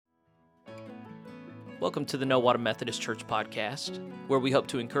Welcome to the No Water Methodist Church podcast, where we hope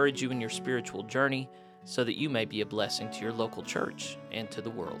to encourage you in your spiritual journey so that you may be a blessing to your local church and to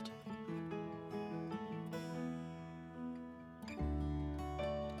the world.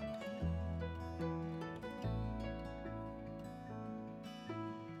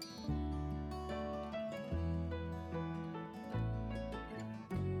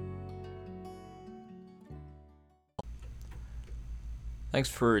 Thanks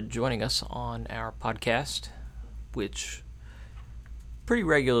for joining us on our podcast, which pretty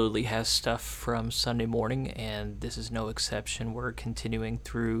regularly has stuff from Sunday morning, and this is no exception. We're continuing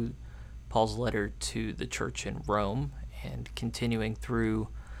through Paul's letter to the church in Rome and continuing through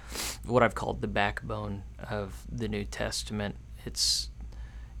what I've called the backbone of the New Testament. It's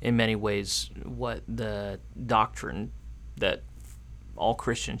in many ways what the doctrine that all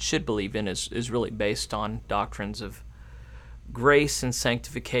Christians should believe in is really based on, doctrines of grace and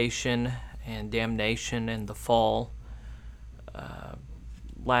sanctification and damnation and the fall.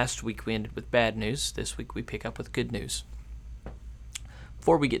 Last week we ended with bad news. This week we pick up with good news.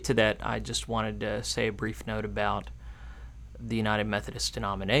 Before we get to that, I just wanted to say a brief note about the United Methodist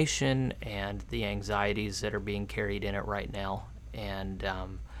denomination and the anxieties that are being carried in it right now. And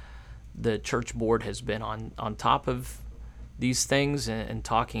the church board has been on top of these things and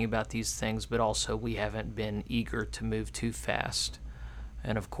talking about these things, but also we haven't been eager to move too fast.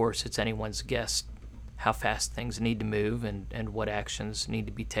 And of course, it's anyone's guess how fast things need to move and what actions need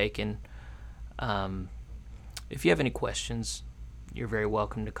to be taken. If you have any questions, you're very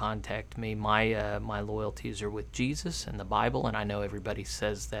welcome to contact me. My loyalties are with Jesus and the Bible, and I know everybody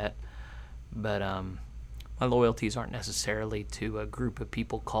says that, but my loyalties aren't necessarily to a group of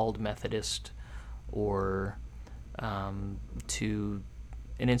people called Methodist or to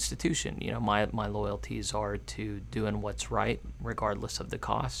an institution. You know, my loyalties are to doing what's right, regardless of the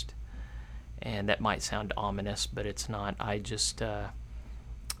cost. And that might sound ominous, but it's not. I just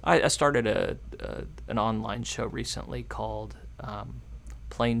I started an online show recently called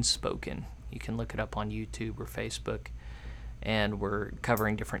Plain Spoken. You can look it up on YouTube or Facebook, and we're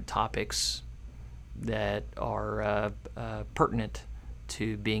covering different topics that are pertinent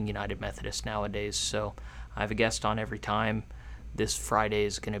to being United Methodist nowadays. So I have a guest on every time. This Friday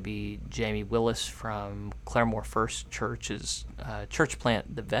is going to be Jamie Willis from Claremore First Church's church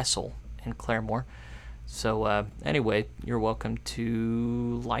plant, The Vessel, in Claremore. So anyway, you're welcome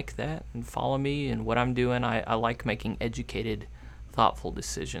to like that and follow me and what I'm doing. I like making educated, thoughtful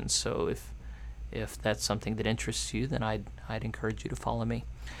decisions. So if that's something that interests you, then I'd encourage you to follow me.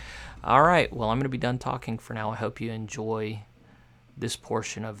 All right, well, I'm going to be done talking for now. I hope you enjoy this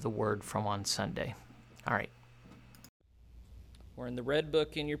portion of the Word from on Sunday. All right. We're in the red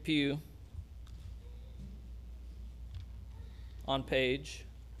book in your pew on page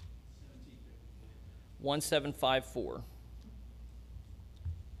 1754.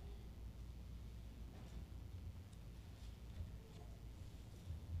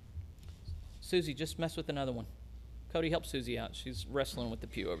 Susie, just mess with another one. Cody, help Susie out. She's wrestling with the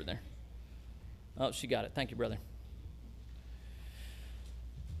pew over there. Oh, she got it. Thank you, brother.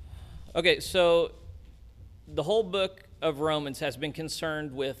 Okay, so the whole book of Romans has been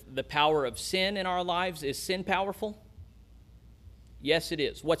concerned with the power of sin in our lives. Is sin powerful? Yes, it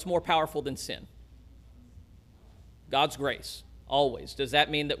is. What's more powerful than sin? God's grace, always. Does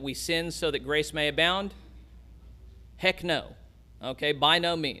that mean that we sin so that grace may abound? Heck no. Okay, by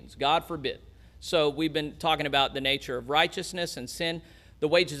no means. God forbid. So we've been talking about the nature of righteousness and sin. The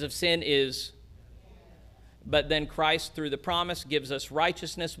wages of sin is, but then Christ, through the promise, gives us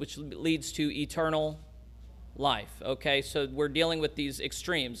righteousness, which leads to eternal life. Okay, so we're dealing with these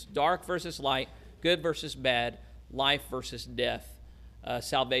extremes: dark versus light, good versus bad, life versus death,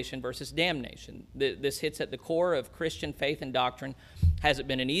 salvation versus damnation. This hits at the core of Christian faith and doctrine. Has it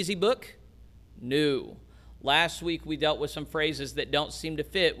been an easy book? No. Last week we dealt with some phrases that don't seem to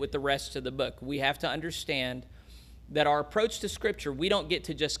fit with the rest of the book. We have to understand that our approach to Scripture, we don't get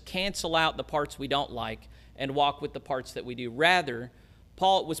to just cancel out the parts we don't like and walk with the parts that we do. Rather,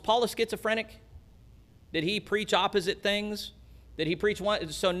 was Paul a schizophrenic? Did he preach opposite things? Did he preach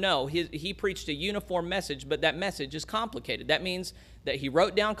one? So no, he preached a uniform message, but that message is complicated. That means that he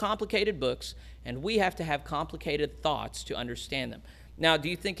wrote down complicated books, and we have to have complicated thoughts to understand them. Now, do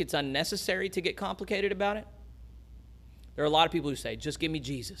you think it's unnecessary to get complicated about it? There are a lot of people who say, just give me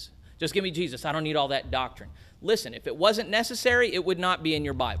Jesus. Just give me Jesus. I don't need all that doctrine. Listen, if it wasn't necessary, it would not be in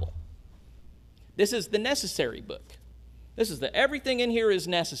your Bible. This is the necessary book. This is the everything in here is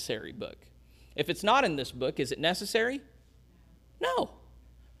necessary book. If it's not in this book, is it necessary? No.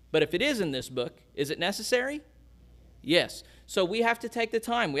 But if it is in this book, is it necessary? Yes. So we have to take the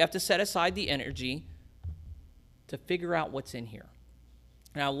time. We have to set aside the energy to figure out what's in here.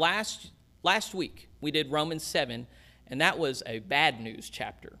 Now, last week, we did Romans 7, and that was a bad news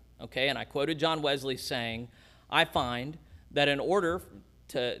chapter, okay? And I quoted John Wesley saying, I find that in order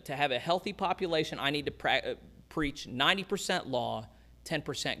to have a healthy population, I need to preach 90% law,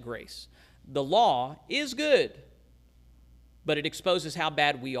 10% grace. The law is good, but it exposes how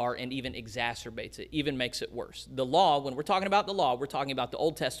bad we are and even exacerbates it, even makes it worse. The law, when we're talking about the law, we're talking about the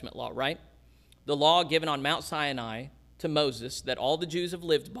Old Testament law, right? The law given on Mount Sinai to Moses that all the Jews have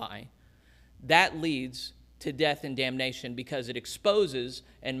lived by, that leads to death and damnation because it exposes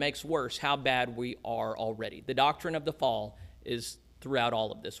and makes worse how bad we are already. The doctrine of the fall is throughout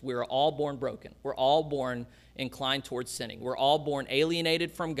all of this. We're all born broken. We're all born inclined towards sinning. We're all born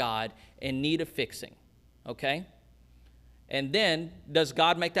alienated from God in need of fixing, okay? And then, does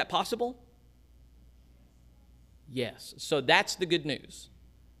God make that possible? Yes. So that's the good news.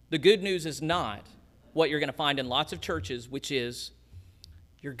 The good news is not what you're going to find in lots of churches, which is,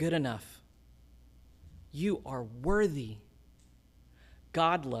 you're good enough. You are worthy.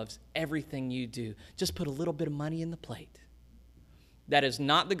 God loves everything you do. Just put a little bit of money in the plate. That is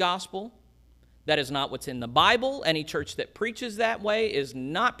not the gospel. That is not what's in the Bible. Any church that preaches that way is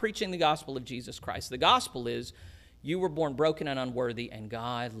not preaching the gospel of Jesus Christ. The gospel is, you were born broken and unworthy, and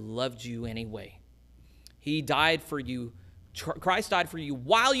God loved you anyway. He died for you. Christ died for you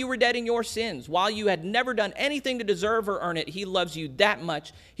while you were dead in your sins, while you had never done anything to deserve or earn it. He loves you that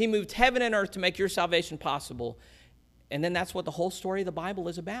much. He moved heaven and earth to make your salvation possible. And then that's what the whole story of the Bible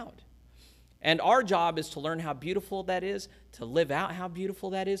is about. And our job is to learn how beautiful that is, to live out how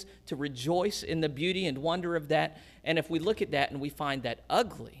beautiful that is, to rejoice in the beauty and wonder of that. And if we look at that and we find that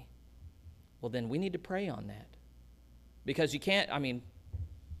ugly, well, then we need to pray on that. Because you can't,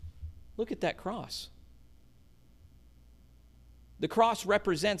 look at that cross. The cross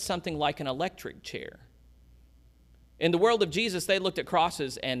represents something like an electric chair. In the world of Jesus, they looked at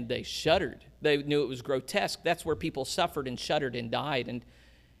crosses and they shuddered. They knew it was grotesque. That's where people suffered and shuddered and died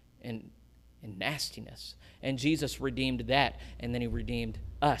and nastiness. And Jesus redeemed that, and then he redeemed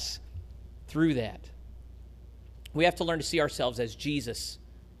us through that. We have to learn to see ourselves as Jesus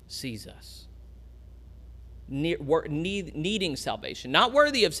sees us. Needing salvation. Not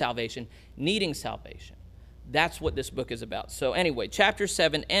worthy of salvation, needing salvation. That's what this book is about. So anyway, chapter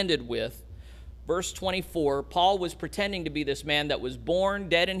 7 ended with verse 24. Paul was pretending to be this man that was born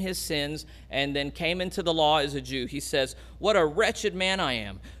dead in his sins and then came into the law as a Jew. He says, what a wretched man I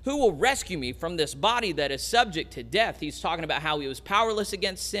am. Who will rescue me from this body that is subject to death? He's talking about how he was powerless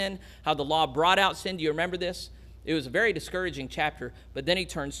against sin, how the law brought out sin. Do you remember this? It was a very discouraging chapter, but then he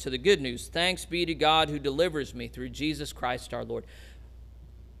turns to the good news. Thanks be to God who delivers me through Jesus Christ our Lord.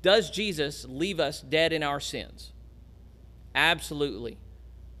 Does Jesus leave us dead in our sins? Absolutely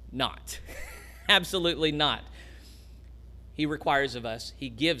not. Absolutely not. He requires of us, he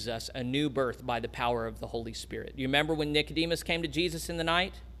gives us a new birth by the power of the Holy Spirit. You remember when Nicodemus came to Jesus in the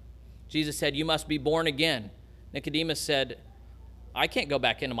night? Jesus said, you must be born again. Nicodemus said, I can't go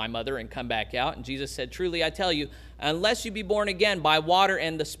back into my mother and come back out. And Jesus said, truly I tell you, unless you be born again by water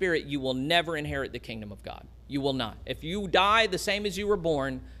and the Spirit, you will never inherit the kingdom of God. You will not. If you die the same as you were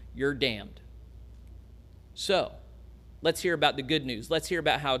born, you're damned. So, let's hear about the good news. Let's hear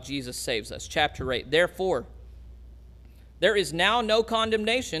about how Jesus saves us. Chapter 8. Therefore, there is now no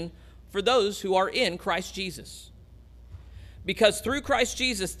condemnation for those who are in Christ Jesus. Because through Christ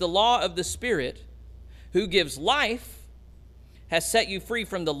Jesus, the law of the Spirit, who gives life, has set you free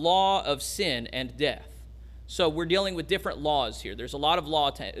from the law of sin and death. So we're dealing with different laws here. There's a lot of law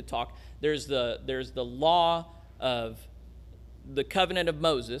talk. There's the law of the covenant of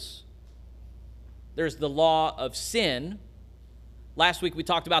Moses. There's the law of sin. Last week we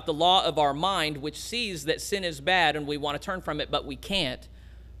talked about the law of our mind, which sees that sin is bad and we want to turn from it, but we can't.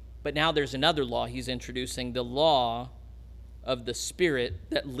 But now there's another law he's introducing, the law of the Spirit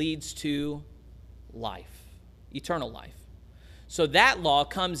that leads to life, eternal life. So that law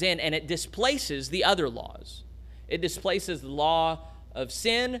comes in and it displaces the other laws. It displaces the law of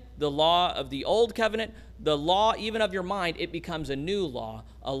sin, the law of the old covenant, the law even of your mind. It becomes a new law,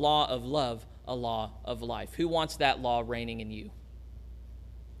 a law of love, a law of life. Who wants that law reigning in you?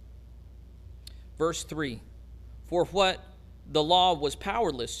 Verse 3, for what the law was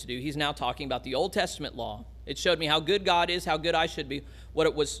powerless to do, he's now talking about the Old Testament law. It showed me how good God is, how good I should be. What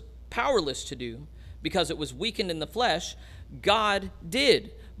it was powerless to do, because it was weakened in the flesh, God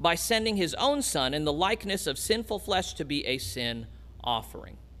did by sending his own Son in the likeness of sinful flesh to be a sin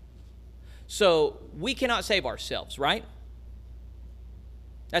offering. So we cannot save ourselves, right?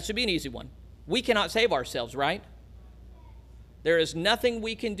 That should be an easy one. We cannot save ourselves, right? There is nothing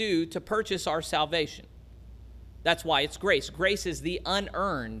we can do to purchase our salvation. That's why it's grace. Grace is the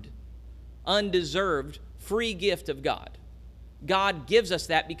unearned, undeserved, free gift of God. God gives us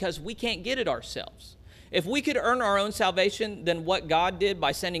that because we can't get it ourselves. If we could earn our own salvation, then what God did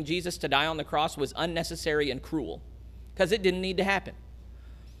by sending Jesus to die on the cross was unnecessary and cruel, because it didn't need to happen.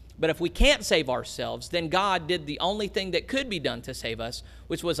 But if we can't save ourselves, then God did the only thing that could be done to save us,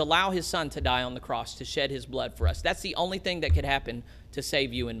 which was allow his son to die on the cross, to shed his blood for us. That's the only thing that could happen to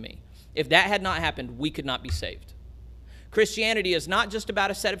save you and me. If that had not happened, we could not be saved. Christianity is not just about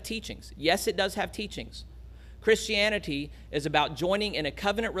a set of teachings. Yes, it does have teachings. Christianity is about joining in a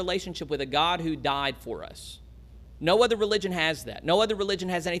covenant relationship with a God who died for us. No other religion has that. No other religion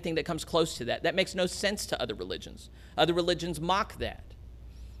has anything that comes close to that. That makes no sense to other religions. Other religions mock that.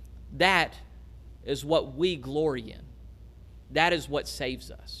 That is what we glory in. That is what saves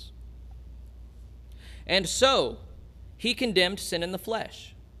us. And so, he condemned sin in the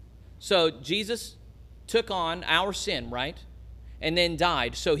flesh. So, Jesus took on our sin, right? And then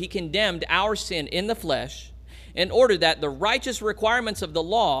died. So, he condemned our sin in the flesh in order that the righteous requirements of the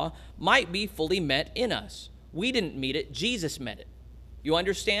law might be fully met in us. We didn't meet it. Jesus met it. You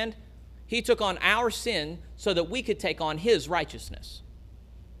understand? He took on our sin so that we could take on his righteousness.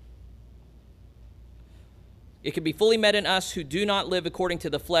 It can be fully met in us who do not live according to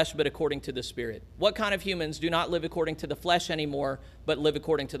the flesh, but according to the Spirit. What kind of humans do not live according to the flesh anymore, but live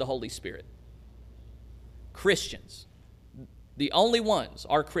according to the Holy Spirit? Christians. The only ones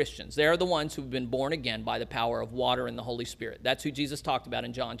are Christians. They are the ones who've been born again by the power of water and the Holy Spirit. That's who Jesus talked about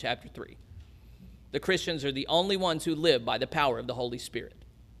in John chapter 3. The Christians are the only ones who live by the power of the Holy Spirit.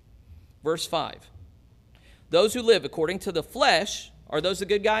 Verse 5. Those who live according to the flesh, are those the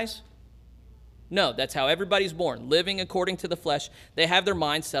good guys? No, that's how everybody's born, living according to the flesh. They have their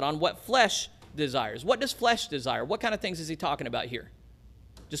mind set on what flesh desires. What does flesh desire? What kind of things is he talking about here?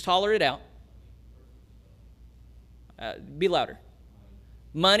 Just holler it out. Be louder.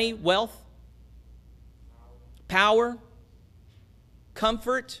 Money, wealth, power,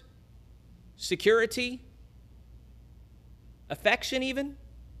 comfort, security, affection even,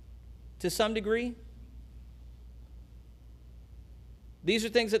 to some degree. These are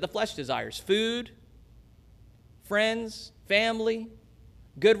things that the flesh desires. Food, friends, family,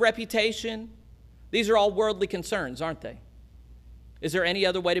 good reputation. These are all worldly concerns, aren't they? Is there any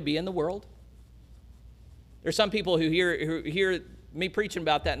other way to be in the world? There's some people who hear me preaching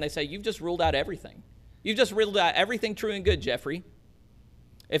about that and they say, you've just ruled out everything. You've just ruled out everything true and good, Jeffrey.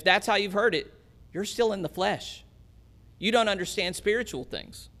 If that's how you've heard it, you're still in the flesh. You don't understand spiritual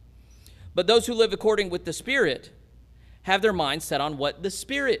things. But those who live according with the Spirit have their mind set on what the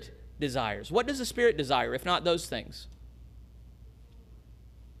Spirit desires. What does the Spirit desire, if not those things?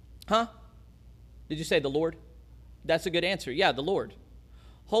 Huh? Did you say the Lord? That's a good answer. Yeah, the Lord.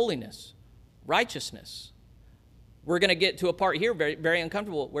 Holiness, righteousness. We're going to get to a part here, very, very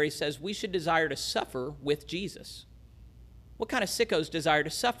uncomfortable, where he says we should desire to suffer with Jesus. What kind of sickos desire to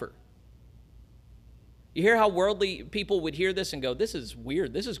suffer? You hear how worldly people would hear this and go, this is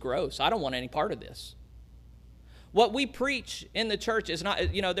weird, this is gross, I don't want any part of this. What we preach in the church is not,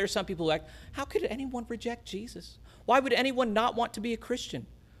 there's some people who act, how could anyone reject Jesus? Why would anyone not want to be a Christian?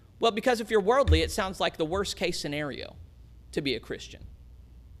 Well, because if you're worldly, it sounds like the worst case scenario to be a Christian.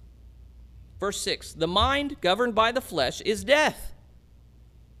 Verse 6, the mind governed by the flesh is death,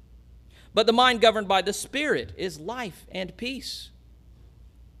 but the mind governed by the Spirit is life and peace.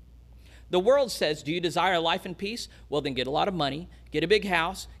 The world says, do you desire life and peace? Well, then get a lot of money, get a big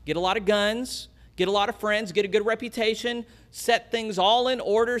house, get a lot of guns, get a lot of friends, get a good reputation, set things all in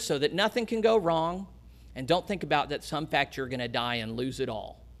order so that nothing can go wrong, and don't think about that some fact you're going to die and lose it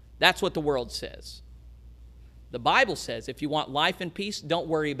all. That's what the world says. The Bible says if you want life and peace, don't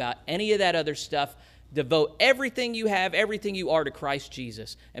worry about any of that other stuff. Devote everything you have, everything you are to Christ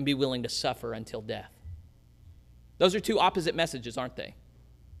Jesus, and be willing to suffer until death. Those are two opposite messages, aren't they?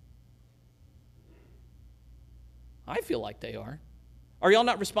 I feel like they are. Are y'all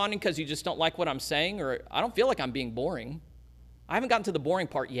not responding because you just don't like what I'm saying? Or I don't feel like I'm being boring. I haven't gotten to the boring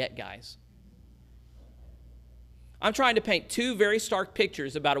part yet, guys. I'm trying to paint two very stark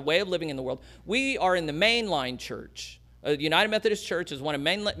pictures about a way of living in the world. We are in the mainline church. The United Methodist Church is one of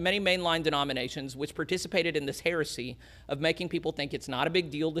many mainline denominations which participated in this heresy of making people think it's not a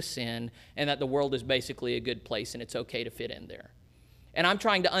big deal to sin and that the world is basically a good place and it's okay to fit in there. And I'm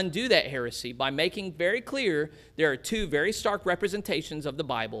trying to undo that heresy by making very clear there are two very stark representations of the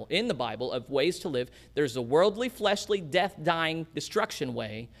Bible, in the Bible, of ways to live. There's a worldly, fleshly, death-dying, destruction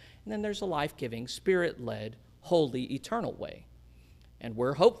way, and then there's a life-giving, spirit-led, holy, eternal way. And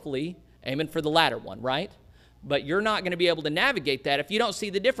we're hopefully aiming for the latter one, right? But you're not going to be able to navigate that if you don't see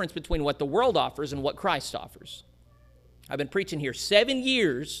the difference between what the world offers and what Christ offers. I've been preaching here 7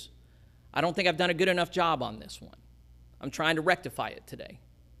 years. I don't think I've done a good enough job on this one. I'm trying to rectify it today.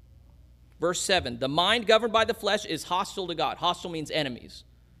 Verse 7, the mind governed by the flesh is hostile to God. Hostile means enemies.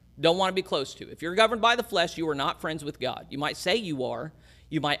 Don't want to be close to. If you're governed by the flesh, you are not friends with God. You might say you are.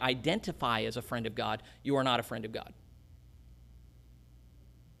 You might identify as a friend of God. You are not a friend of God.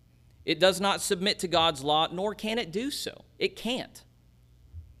 It does not submit to God's law, nor can it do so. It can't.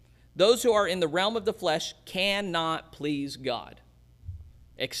 Those who are in the realm of the flesh cannot please God.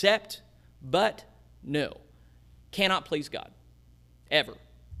 Except, but, no. Cannot please God. Ever.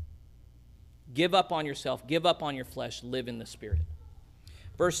 Give up on yourself. Give up on your flesh. Live in the Spirit.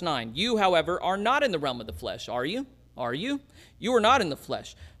 Verse 9, you, however, are not in the realm of the flesh, are you? Are you? You are not in the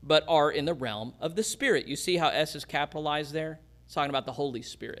flesh, but are in the realm of the Spirit. You see how S is capitalized there? It's talking about the Holy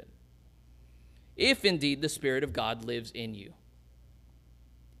Spirit. If indeed the Spirit of God lives in you.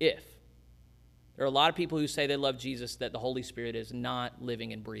 If. There are a lot of people who say they love Jesus that the Holy Spirit is not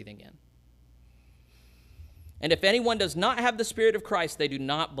living and breathing in. And if anyone does not have the Spirit of Christ, they do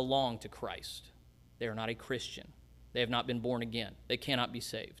not belong to Christ. They are not a Christian. They have not been born again. They cannot be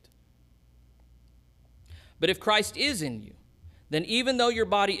saved. But if Christ is in you, then even though your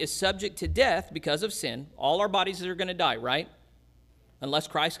body is subject to death because of sin, all our bodies are going to die, right? Unless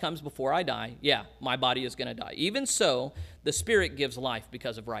Christ comes before I die, yeah, my body is going to die. Even so, the Spirit gives life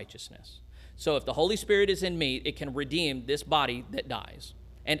because of righteousness. So if the Holy Spirit is in me, it can redeem this body that dies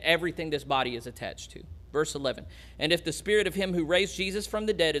and everything this body is attached to. Verse 11, and if the Spirit of him who raised Jesus from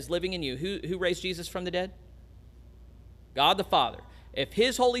the dead is living in you, who raised Jesus from the dead? God the Father. If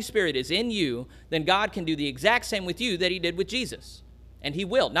his Holy Spirit is in you, then God can do the exact same with you that he did with Jesus. And he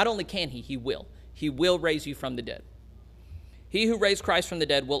will. Not only can he will. He will raise you from the dead. He who raised Christ from the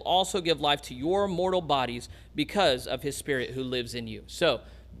dead will also give life to your mortal bodies because of his Spirit who lives in you. So,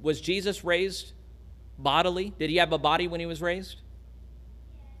 was Jesus raised bodily? Did he have a body when he was raised?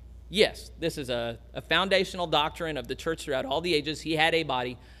 Yes, this is a foundational doctrine of the church throughout all the ages. He had a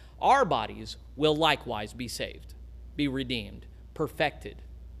body. Our bodies will likewise be saved, be redeemed, perfected,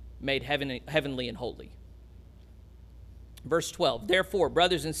 made heavenly and holy. Verse 12, therefore,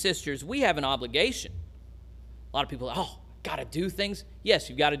 brothers and sisters, we have an obligation. A lot of people, got to do things. Yes,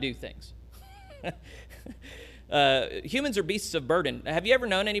 you've got to do things. Humans are beasts of burden. Have you ever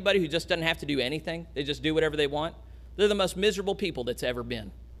known anybody who just doesn't have to do anything? They just do whatever they want? They're the most miserable people that's ever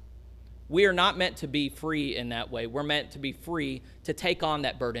been. We are not meant to be free in that way. We're meant to be free to take on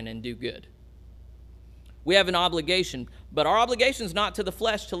that burden and do good. We have an obligation, but our obligation is not to the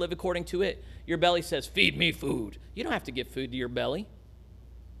flesh to live according to it. Your belly says, feed me food. You don't have to give food to your belly.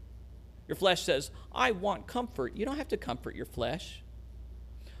 Your flesh says, I want comfort. You don't have to comfort your flesh.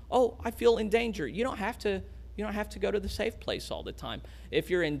 Oh, I feel in danger. You don't have to go to the safe place all the time. If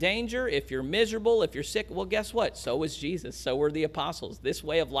you're in danger, if you're miserable, if you're sick, well, guess what? So was Jesus. So were the apostles. This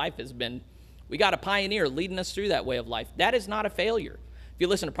way of life we got a pioneer leading us through that way of life. That is not a failure. If you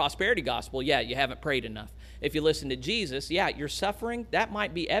listen to prosperity gospel, yeah, you haven't prayed enough. If you listen to Jesus, yeah, you're suffering. That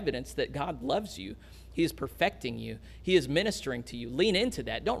might be evidence that God loves you. He is perfecting you. He is ministering to you. Lean into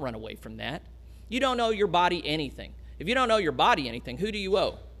that. Don't run away from that. You don't owe your body anything. If you don't owe your body anything, who do you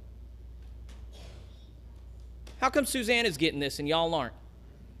owe? How come Suzanne is getting this and y'all aren't?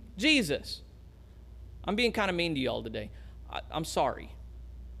 Jesus. I'm being kind of mean to y'all today. I'm sorry.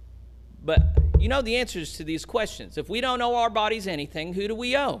 But you know the answers to these questions. If we don't owe our bodies anything, who do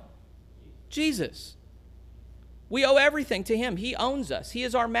we owe? Jesus. We owe everything to him. He owns us. He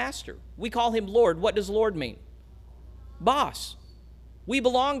is our master. We call him Lord. What does Lord mean? Boss. We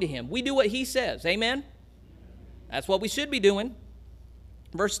belong to him. We do what he says. Amen? That's what we should be doing.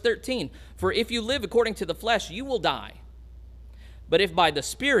 Verse 13, for if you live according to the flesh, you will die. But if by the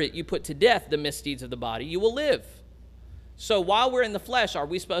Spirit you put to death the misdeeds of the body, you will live. So while we're in the flesh, are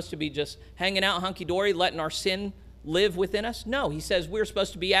we supposed to be just hanging out hunky-dory, letting our sin live within us? No, he says we're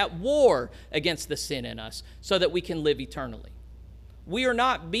supposed to be at war against the sin in us so that we can live eternally. We are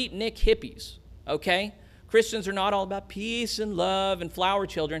not beatnik hippies, okay? Christians are not all about peace and love and flower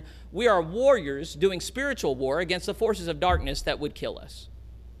children. We are warriors doing spiritual war against the forces of darkness that would kill us.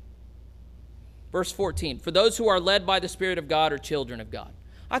 Verse 14, for those who are led by the Spirit of God are children of God.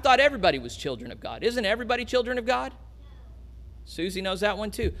 I thought everybody was children of God. Isn't everybody children of God? Susie knows that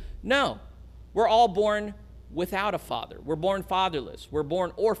one too. No, we're all born without a father. We're born fatherless. We're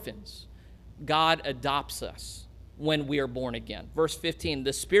born orphans. God adopts us when we are born again. Verse 15,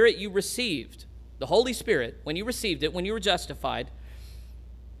 the Spirit you received, the Holy Spirit, when you received it, when you were justified,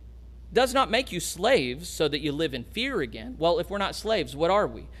 does not make you slaves so that you live in fear again. Well, if we're not slaves, what are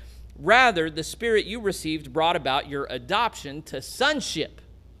we? Rather, the Spirit you received brought about your adoption to sonship.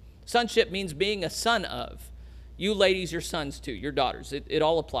 Sonship means being a son of. You ladies, your sons too, your daughters. It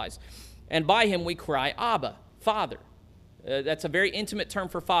all applies. And by him we cry, Abba, Father. That's a very intimate term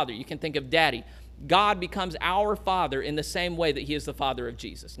for father. You can think of daddy. God becomes our Father in the same way that he is the Father of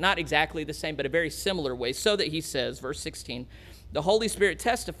Jesus. Not exactly the same, but a very similar way, so that he says, verse 16, the Holy Spirit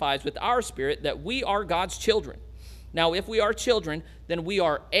testifies with our spirit that we are God's children. Now, if we are children, then we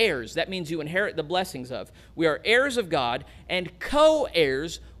are heirs. That means you inherit the blessings of. We are heirs of God and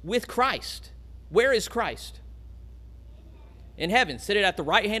co-heirs with Christ. Where is Christ? In heaven, seated at the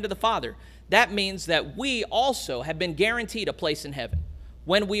right hand of the Father. That means that we also have been guaranteed a place in heaven.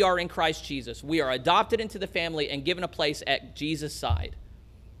 When we are in Christ Jesus, we are adopted into the family and given a place at Jesus' side.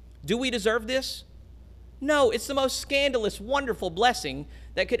 Do we deserve this? No, it's the most scandalous, wonderful blessing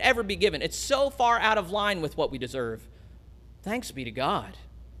that could ever be given. It's so far out of line with what we deserve. Thanks be to God.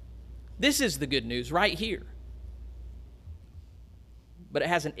 This is the good news right here. But it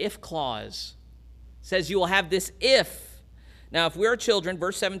has an if clause. It says you will have this if. Now, if we are children,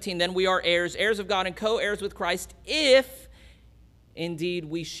 verse 17, then we are heirs, heirs of God and co-heirs with Christ, if indeed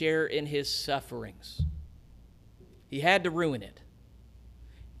we share in his sufferings. He had to ruin it.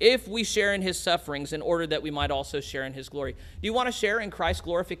 If we share in his sufferings in order that we might also share in his glory. Do you want to share in Christ's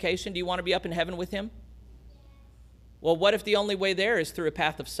glorification? Do you want to be up in heaven with him? Well, what if the only way there is through a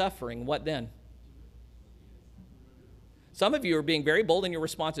path of suffering? What then? Some of you are being very bold in your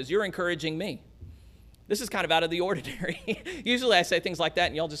responses. You're encouraging me. This is kind of out of the ordinary. Usually I say things like that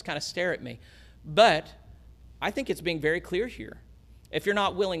and y'all just kind of stare at me. But I think it's being very clear here. If you're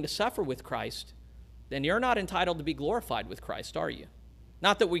not willing to suffer with Christ, then you're not entitled to be glorified with Christ, are you?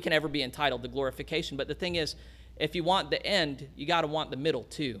 Not that we can ever be entitled to glorification, but the thing is, if you want the end, you got to want the middle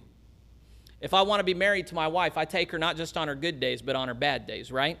too. If I want to be married to my wife, I take her not just on her good days, but on her bad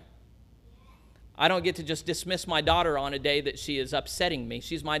days, right? I don't get to just dismiss my daughter on a day that she is upsetting me.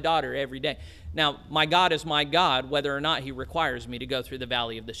 She's my daughter every day. Now, my God is my God, whether or not he requires me to go through the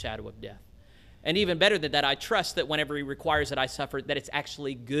valley of the shadow of death. And even better than that, I trust that whenever he requires that I suffer, that it's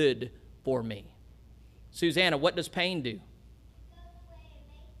actually good for me. Susanna, what does pain do?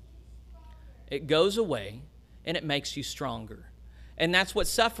 It goes away and it makes you stronger. And that's what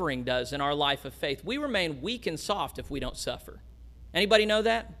suffering does in our life of faith. We remain weak and soft if we don't suffer. Anybody know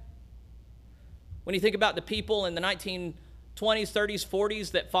that? When you think about the people in the 1920s, 30s,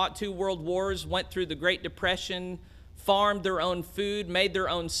 40s that fought 2 world wars, went through the Great Depression, farmed their own food, made their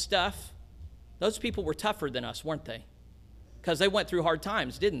own stuff, those people were tougher than us, weren't they? Because they went through hard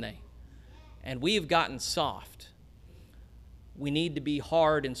times, didn't they? And we've gotten soft. We need to be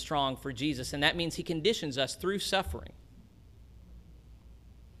hard and strong for Jesus, and that means he conditions us through suffering.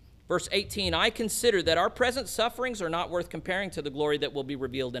 Verse 18, I consider that our present sufferings are not worth comparing to the glory that will be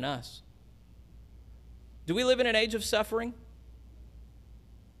revealed in us. Do we live in an age of suffering?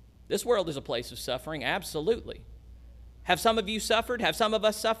 This world is a place of suffering, absolutely. Have some of you suffered? Have some of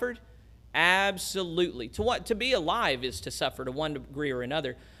us suffered? Absolutely. To be alive is to suffer to one degree or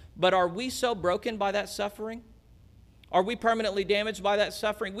another. But are we so broken by that suffering? Are we permanently damaged by that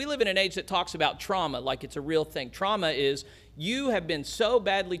suffering? We live in an age that talks about trauma like it's a real thing. Trauma is you have been so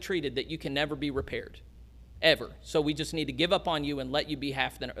badly treated that you can never be repaired, ever. So we just need to give up on you and let you be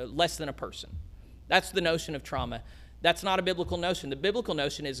less than a person. That's the notion of trauma. That's not a biblical notion. The biblical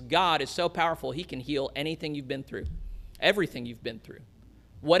notion is God is so powerful he can heal anything you've been through, everything you've been through.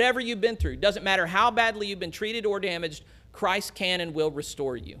 Whatever you've been through, doesn't matter how badly you've been treated or damaged, Christ can and will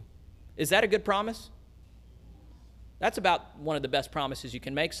restore you. Is that a good promise? That's about one of the best promises you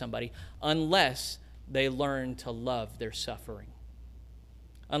can make somebody, unless they learn to love their suffering,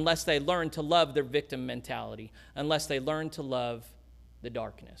 unless they learn to love their victim mentality, unless they learn to love the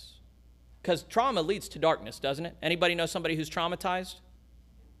darkness. Because trauma leads to darkness, doesn't it? Anybody know somebody who's traumatized?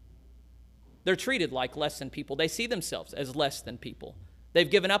 They're treated like less than people. They see themselves as less than people. They've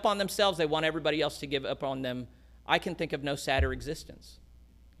given up on themselves. They want everybody else to give up on them. I can think of no sadder existence.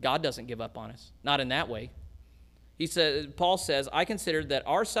 God doesn't give up on us, not in that way. Paul says, I consider that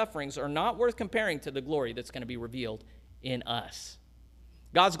our sufferings are not worth comparing to the glory that's going to be revealed in us.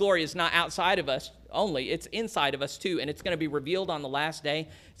 God's glory is not outside of us only, it's inside of us too, and it's going to be revealed on the last day.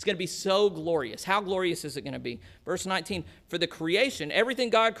 It's going to be so glorious. How glorious is it going to be? Verse 19, for the creation, everything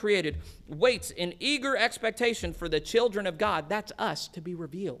God created, waits in eager expectation for the children of God, that's us, to be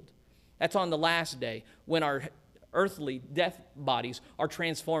revealed. That's on the last day when our earthly death bodies are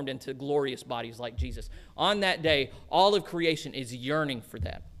transformed into glorious bodies like Jesus. On that day, all of creation is yearning for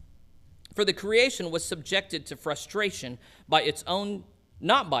that. For the creation was subjected to frustration by its own,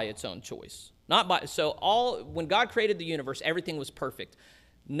 not by its own choice. When God created the universe, everything was perfect.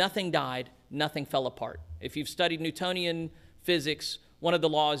 Nothing died, nothing fell apart. If you've studied Newtonian physics, one of the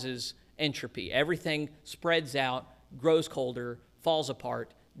laws is entropy. Everything spreads out, grows colder, falls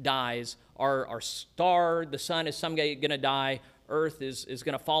apart, dies. Our star, the sun, is someday going to die. Earth is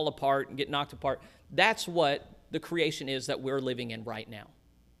going to fall apart and get knocked apart. That's what the creation is that we're living in right now.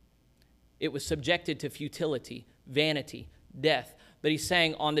 It was subjected to futility, vanity, death. But he's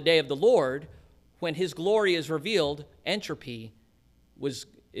saying on the day of the Lord, when his glory is revealed, entropy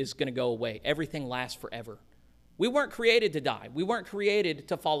is going to go away. Everything lasts forever. We weren't created to die. We weren't created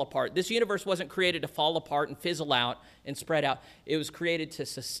to fall apart. This universe wasn't created to fall apart and fizzle out and spread out. It was created to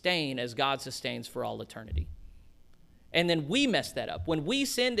sustain as God sustains for all eternity. And then we messed that up. When we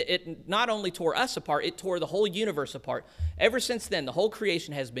sinned, it not only tore us apart, it tore the whole universe apart. Ever since then, the whole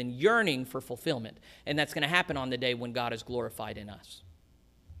creation has been yearning for fulfillment. And that's going to happen on the day when God is glorified in us.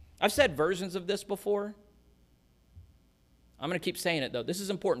 I've said versions of this before. I'm going to keep saying it, though. This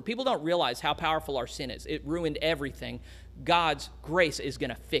is important. People don't realize how powerful our sin is. It ruined everything. God's grace is going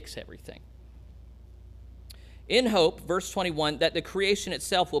to fix everything. In hope, verse 21, that the creation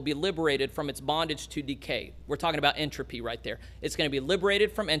itself will be liberated from its bondage to decay. We're talking about entropy right there. It's going to be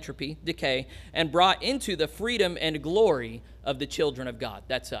liberated from entropy, decay, and brought into the freedom and glory of the children of God.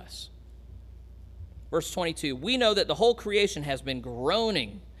 That's us. Verse 22, we know that the whole creation has been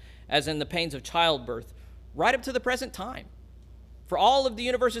groaning as in the pains of childbirth right up to the present time. For all of the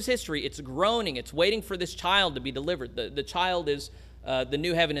universe's history, it's groaning. It's waiting for this child to be delivered. The child is the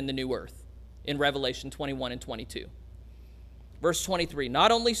new heaven and the new earth in Revelation 21 and 22. Verse 23, not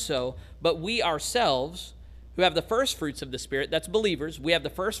only so, but we ourselves, who have the first fruits of the Spirit, that's believers, we have the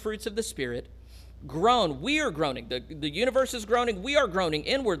first fruits of the Spirit, groan. We are groaning. The universe is groaning. We are groaning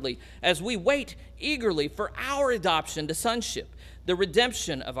inwardly as we wait eagerly for our adoption to sonship, the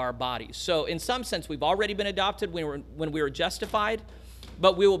redemption of our bodies. So in some sense, we've already been adopted when we were justified,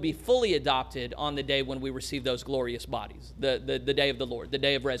 but we will be fully adopted on the day when we receive those glorious bodies, the day of the Lord, the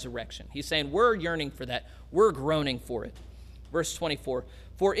day of resurrection. He's saying we're yearning for that. We're groaning for it. Verse 24,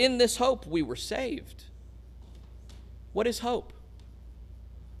 for in this hope we were saved. What is hope?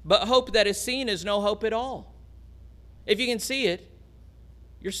 But hope that is seen is no hope at all. If you can see it,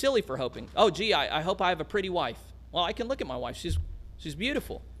 you're silly for hoping. Oh, gee, I hope I have a pretty wife. Well, I can look at my wife. She's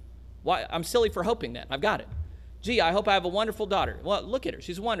beautiful. Why? I'm silly for hoping that. I've got it. Gee, I hope I have a wonderful daughter. Well, look at her.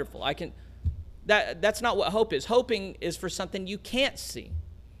 She's wonderful. That's not what hope is. Hoping is for something you can't see.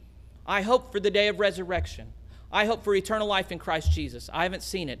 I hope for the day of resurrection. I hope for eternal life in Christ Jesus. I haven't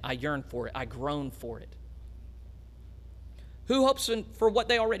seen it. I yearn for it. I groan for it. Who hopes for what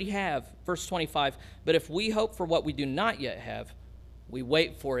they already have? Verse 25, but if we hope for what we do not yet have, we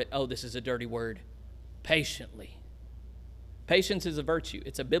wait for it. Oh, this is a dirty word. Patiently. Patience is a virtue.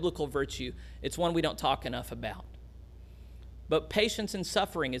 It's a biblical virtue. It's one we don't talk enough about. But patience and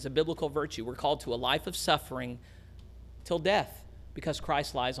suffering is a biblical virtue. We're called to a life of suffering till death because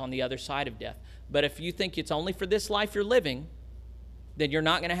Christ lies on the other side of death. But if you think it's only for this life you're living, then you're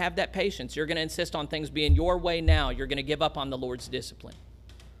not going to have that patience. You're going to insist on things being your way now. You're going to give up on the Lord's discipline.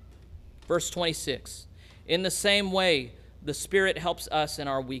 Verse 26, in the same way, the Spirit helps us in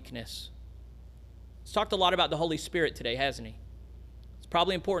our weakness. He's talked a lot about the Holy Spirit today, hasn't he? It's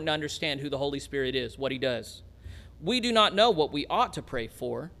probably important to understand who the Holy Spirit is, what he does. We do not know what we ought to pray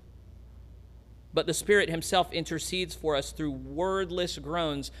for, but the Spirit himself intercedes for us through wordless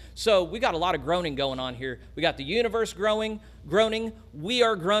groans. So we got a lot of groaning going on here. We got the universe groaning, we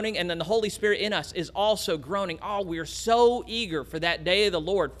are groaning, and then the Holy Spirit in us is also groaning. Oh, we are so eager for that day of the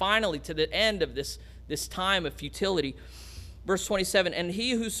Lord, finally to the end of this time of futility. Verse 27, and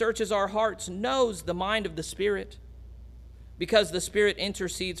he who searches our hearts knows the mind of the Spirit, because the Spirit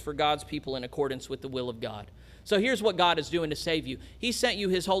intercedes for God's people in accordance with the will of God. So here's what God is doing to save you. He sent you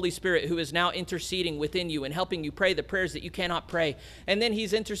his Holy Spirit, who is now interceding within you and helping you pray the prayers that you cannot pray. And then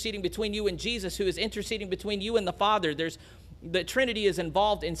he's interceding between you and Jesus, who is interceding between you and the Father. The Trinity is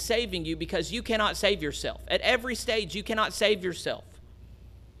involved in saving you because you cannot save yourself. At every stage, you cannot save yourself.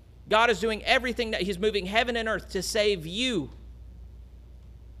 God is doing everything that he's moving heaven and earth to save you.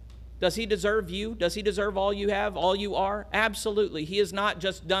 Does he deserve you? Does he deserve all you have, all you are? Absolutely. He has not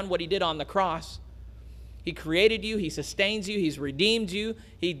just done what he did on the cross. He created you. He sustains you. He's redeemed you.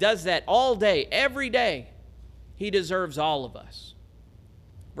 He does that all day, every day. He deserves all of us.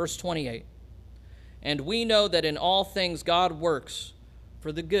 Verse 28, and we know that in all things God works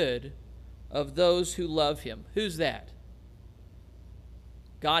for the good of those who love him. Who's that?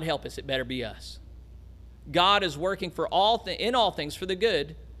 God help us, it better be us. God is working for in all things for the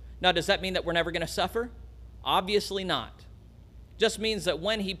good. Now, does that mean that we're never going to suffer? Obviously not. Just means that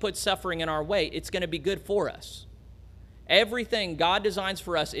when he puts suffering in our way, it's going to be good for us. Everything God designs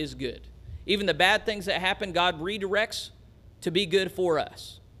for us is good. Even the bad things that happen, God redirects to be good for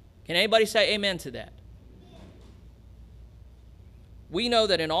us. Can anybody say amen to that? We know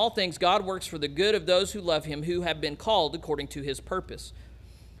that in all things God works for the good of those who love him, who have been called according to his purpose.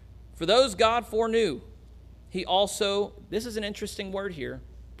 For those God foreknew, he also, this is an interesting word here,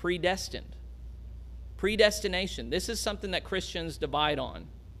 predestined. Predestination. This is something that Christians divide on.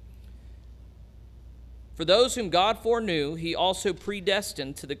 For those whom God foreknew, he also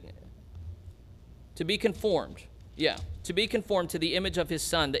predestined to be conformed. To be conformed to the image of his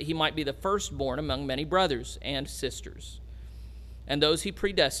Son, that he might be the firstborn among many brothers and sisters. And those he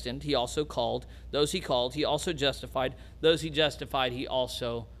predestined, he also called. Those he called, he also justified. Those he justified, he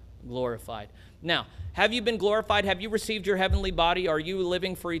also glorified. Now, have you been glorified? Have you received your heavenly body? Are you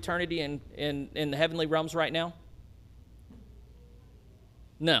living for eternity in the heavenly realms right now?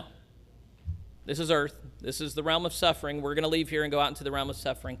 No. This is earth. This is the realm of suffering. We're going to leave here and go out into the realm of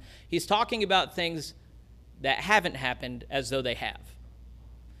suffering. He's talking about things that haven't happened as though they have.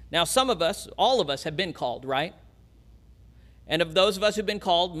 Now, some of us, all of us have been called, right? And of those of us who've been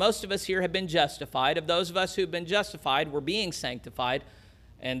called, most of us here have been justified. Of those of us who've been justified, we're being sanctified.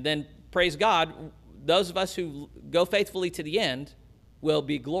 And then, praise God, those of us who go faithfully to the end will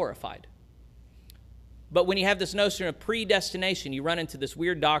be glorified. But when you have this notion of predestination, you run into this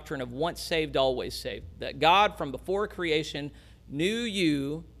weird doctrine of once saved, always saved. That God, from before creation, knew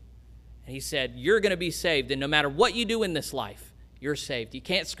you, and he said, you're going to be saved. And no matter what you do in this life, you're saved. You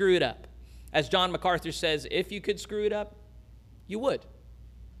can't screw it up. As John MacArthur says, if you could screw it up, you would.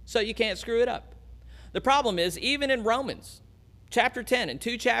 So you can't screw it up. The problem is, even in Romans chapter 10, in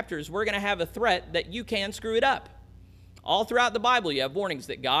 2 chapters, we're going to have a threat that you can screw it up. All throughout the Bible, you have warnings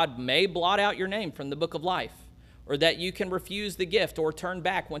that God may blot out your name from the book of life, or that you can refuse the gift or turn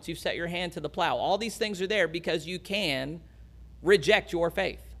back once you've set your hand to the plow. All these things are there because you can reject your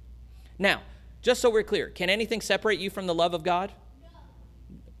faith. Now, just so we're clear, can anything separate you from the love of God? No.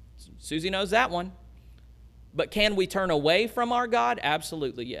 Susie knows that one. But can we turn away from our God?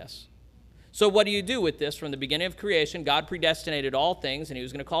 Absolutely, yes. So what do you do with this? From the beginning of creation, God predestinated all things, and he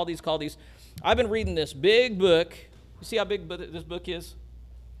was going to call these. I've been reading this big book. You see how big this book is?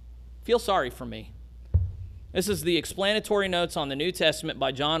 Feel sorry for me. This is the explanatory notes on the New Testament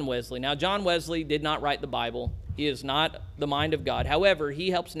by John Wesley. Now, John Wesley did not write the Bible. He is not the mind of God. However, he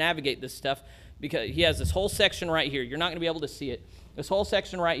helps navigate this stuff because he has this whole section right here. You're not going to be able to see it. This whole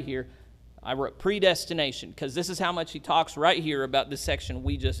section right here. I wrote predestination because this is how much he talks right here about this section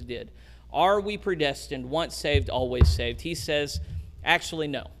we just did. Are we predestined, once saved, always saved? He says, actually,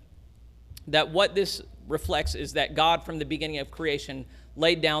 no. That what this reflects is that God, from the beginning of creation,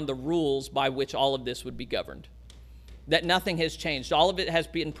 laid down the rules by which all of this would be governed. That nothing has changed. All of it has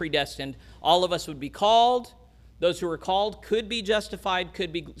been predestined. All of us would be called. Those who are called could be justified,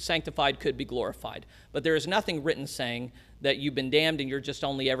 could be sanctified, could be glorified. But there is nothing written saying that you've been damned and you're just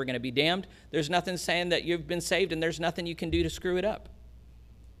only ever going to be damned. There's nothing saying that you've been saved and there's nothing you can do to screw it up.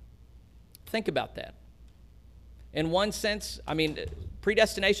 Think about that. In one sense, I mean,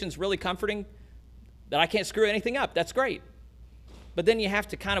 predestination is really comforting that I can't screw anything up. That's great. But then you have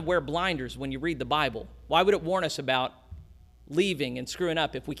to kind of wear blinders when you read the Bible. Why would it warn us about leaving and screwing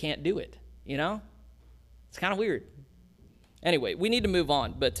up if we can't do it? You know? It's kind of weird. Anyway, we need to move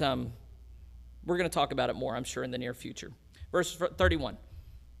on, but we're going to talk about it more, I'm sure, in the near future. Verse 31.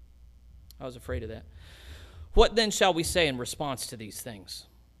 I was afraid of that. What then shall we say in response to these things?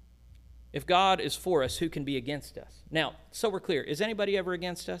 If God is for us, who can be against us? Now, so we're clear, is anybody ever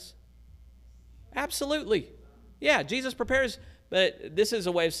against us? Absolutely. Yeah, Jesus prepares, but this is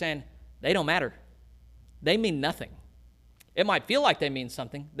a way of saying they don't matter. They mean nothing. It might feel like they mean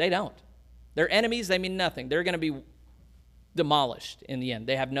something. They don't. They're enemies. They mean nothing. They're going to be demolished in the end.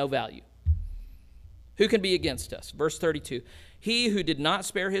 They have no value. Who can be against us? Verse 32. He who did not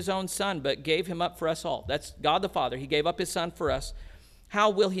spare his own son, but gave him up for us all. That's God the Father. He gave up his son for us. How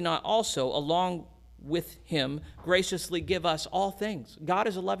will he not also, along with him, graciously give us all things? God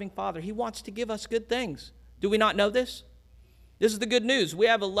is a loving Father. He wants to give us good things. Do we not know this? This is the good news. We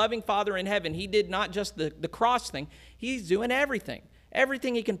have a loving Father in heaven. He did not just the cross thing. He's doing everything.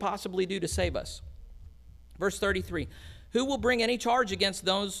 Everything he can possibly do to save us. Verse 33. Who will bring any charge against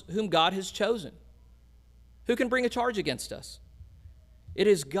those whom God has chosen? Who can bring a charge against us? It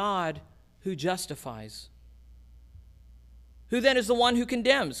is God who justifies. Who then is the one who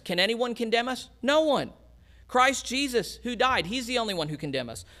condemns? Can anyone condemn us? No one. Christ Jesus, who died, he's the only one who condemns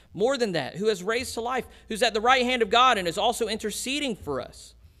us. More than that, who has raised to life, who's at the right hand of God and is also interceding for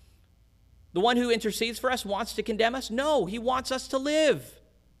us. The one who intercedes for us wants to condemn us? No, he wants us to live.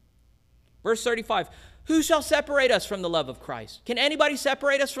 Verse 35, Who shall separate us from the love of Christ? Can anybody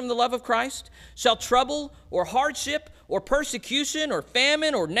separate us from the love of Christ? Shall trouble or hardship or persecution or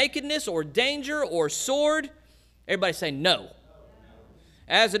famine or nakedness or danger or sword? Everybody say no.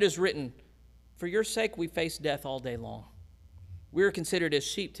 As it is written, for your sake we face death all day long. We are considered as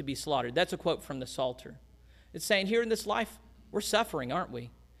sheep to be slaughtered. That's a quote from the Psalter. It's saying here in this life, we're suffering, aren't we?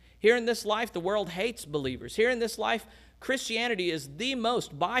 Here in this life, the world hates believers. Here in this life, Christianity is the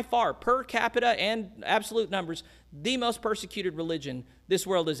most, by far, per capita and absolute numbers, the most persecuted religion this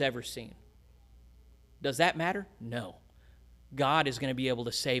world has ever seen. Does that matter? No. God is going to be able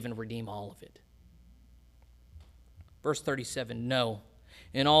to save and redeem all of it. Verse 37, no.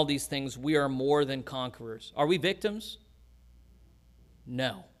 In all these things, we are more than conquerors. Are we victims?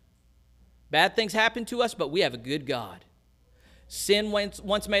 No. Bad things happen to us, but we have a good God. Sin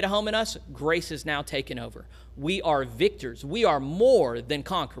once made a home in us, grace is now taken over. We are victors. We are more than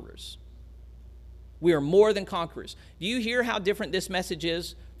conquerors. We are more than conquerors. Do you hear how different this message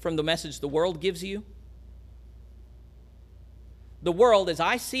is from the message the world gives you? The world, as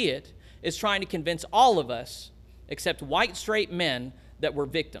I see it, is trying to convince all of us, except white, straight men, that we're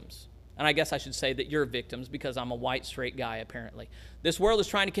victims. And I guess I should say that you're victims because I'm a white, straight guy, apparently. This world is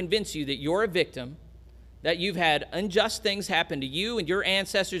trying to convince you that you're a victim, that you've had unjust things happen to you and your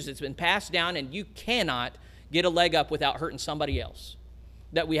ancestors. It's been passed down, and you cannot get a leg up without hurting somebody else.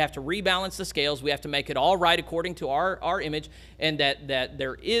 That we have to rebalance the scales. We have to make it all right according to our image, and that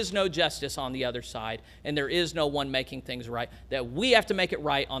there is no justice on the other side, and there is no one making things right. That we have to make it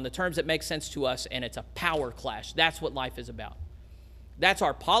right on the terms that make sense to us, and it's a power clash. That's what life is about. That's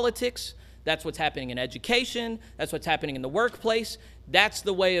our politics. That's what's happening in education. That's what's happening in the workplace. That's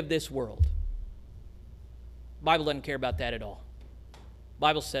the way of this world. Bible doesn't care about that at all.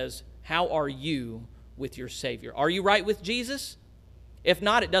 Bible says, how are you with your Savior? Are you right with Jesus? If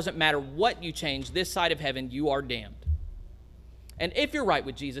not, it doesn't matter what you change this side of heaven, you are damned. And if you're right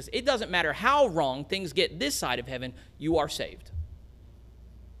with Jesus, it doesn't matter how wrong things get this side of heaven, you are saved.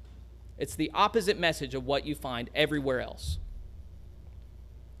 It's the opposite message of what you find everywhere else.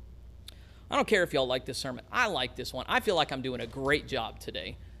 I don't care if y'all like this sermon. I like this one. I feel like I'm doing a great job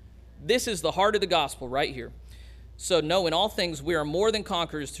today. This is the heart of the gospel right here. So no, in all things we are more than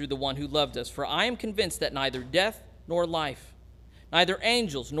conquerors through the one who loved us. For I am convinced that neither death nor life, neither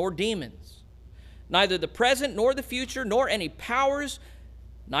angels nor demons, neither the present nor the future, nor any powers,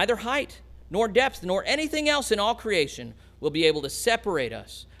 neither height nor depth, nor anything else in all creation will be able to separate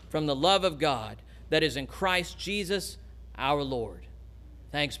us from the love of God that is in Christ Jesus our Lord.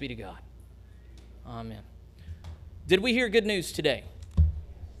 Thanks be to God. Amen. Did we hear good news today?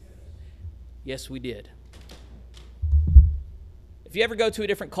 Yes, we did. If you ever go to a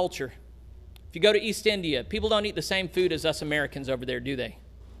different culture, if you go to East India, people don't eat the same food as us Americans over there, do they?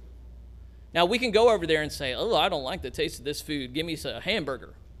 Now, we can go over there and say, oh, I don't like the taste of this food. Give me a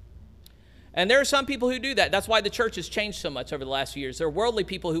hamburger. And there are some people who do that. That's why the church has changed so much over the last few years. There are worldly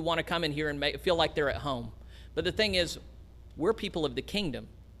people who want to come in here and feel like they're at home. But the thing is, we're people of the kingdom.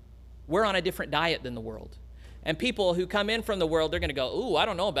 We're on a different diet than the world. And people who come in from the world, they're going to go, ooh, I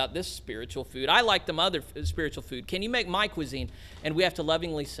don't know about this spiritual food. I like them other spiritual food. Can you make my cuisine? And we have to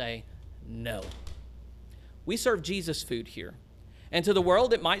lovingly say, no. We serve Jesus food here. And to the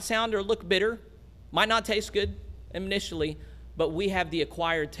world, it might sound or look bitter, might not taste good initially, but we have the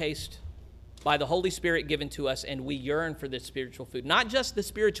acquired taste by the Holy Spirit given to us, and we yearn for this spiritual food. Not just the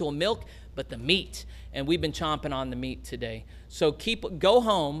spiritual milk, but the meat. And we've been chomping on the meat today. So go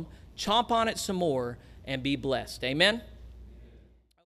home, chomp on it some more, and be blessed. Amen?